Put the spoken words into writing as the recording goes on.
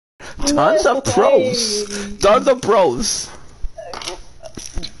Tons No of pros. way. Tons of pros.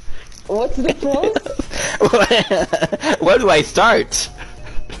 What's the pros? Where do I start?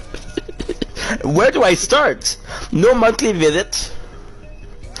 Where do I start? No monthly visit.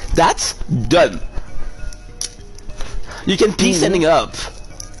 That's done. You can be setting up.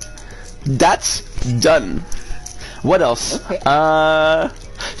 That's done. What else? Okay.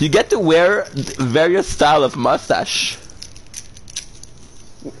 You get to wear various style of mustache.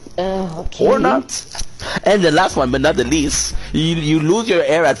 Okay. Or not. And the last one, but not the least, you lose your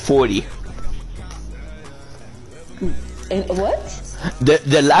hair at 40. And what?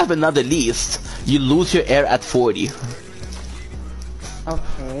 The last but not the least, you lose your hair at 40.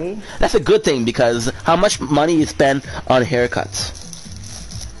 Okay. That's a good thing because how much money you spend on haircuts?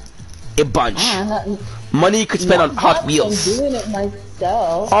 A bunch. Money you could spend on Hot Wheels. I'm doing it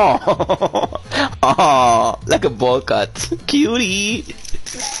myself. Oh, oh, like a bowl cut, cutie.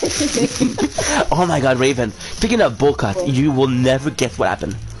 Oh my God, Raven. Speaking of bowl cut, you will never guess what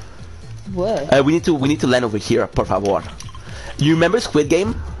happened. What? We need to land over here, por favor. You remember Squid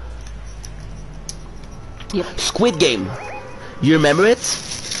Game? Yep. Squid Game. You remember it?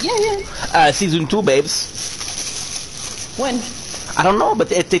 Yeah. Season 2, babes. When? I don't know, but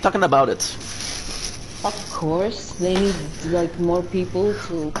they're talking about it. Of course, they need like more people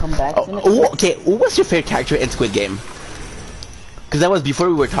to come back. Okay, who was your favorite character in Squid Game? Because that was before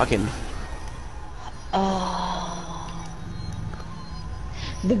we were talking.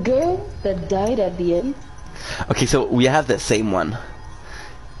 The girl that died at the end. Okay, so we have the same one.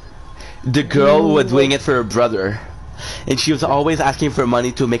 The girl who was doing it for her brother. And she was always asking for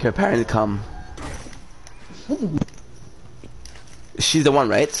money to make her parents come. She's the one,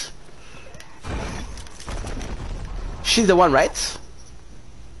 right? She's the one, right?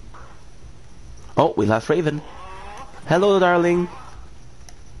 Oh, we lost Raven. Hello, darling.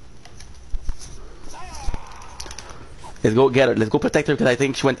 Let's go get her. Let's go protect her because I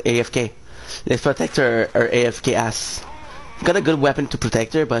think she went AFK. Let's protect her AFK ass. Got a good weapon to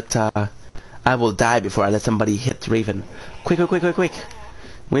protect her, but I will die before I let somebody hit Raven. Quick. We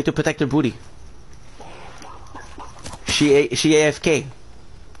need to protect her booty. She AFK.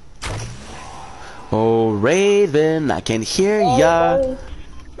 Oh, Raven, I can hear ya.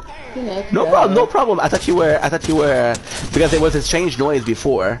 No problem. I thought you were because there was a strange noise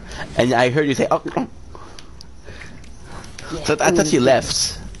before, and I heard you say, "Oh." Yeah, So I thought you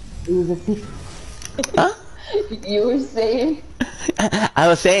left. Huh? You were saying? I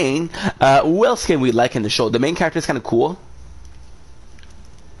was saying, who else can we like in the show? The main character is kind of cool.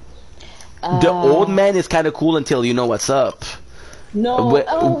 The old man is kind of cool until you know what's up. No. Wait.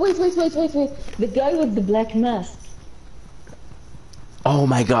 The guy with the black mask. Oh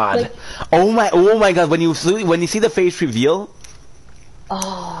my God. Like, oh my God. When you see the face reveal.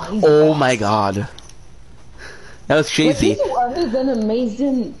 Oh my God. That was crazy. He's an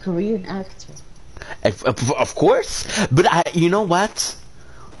amazing Korean actor. Of course, but you know what?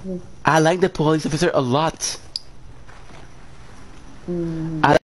 I like the police officer a lot.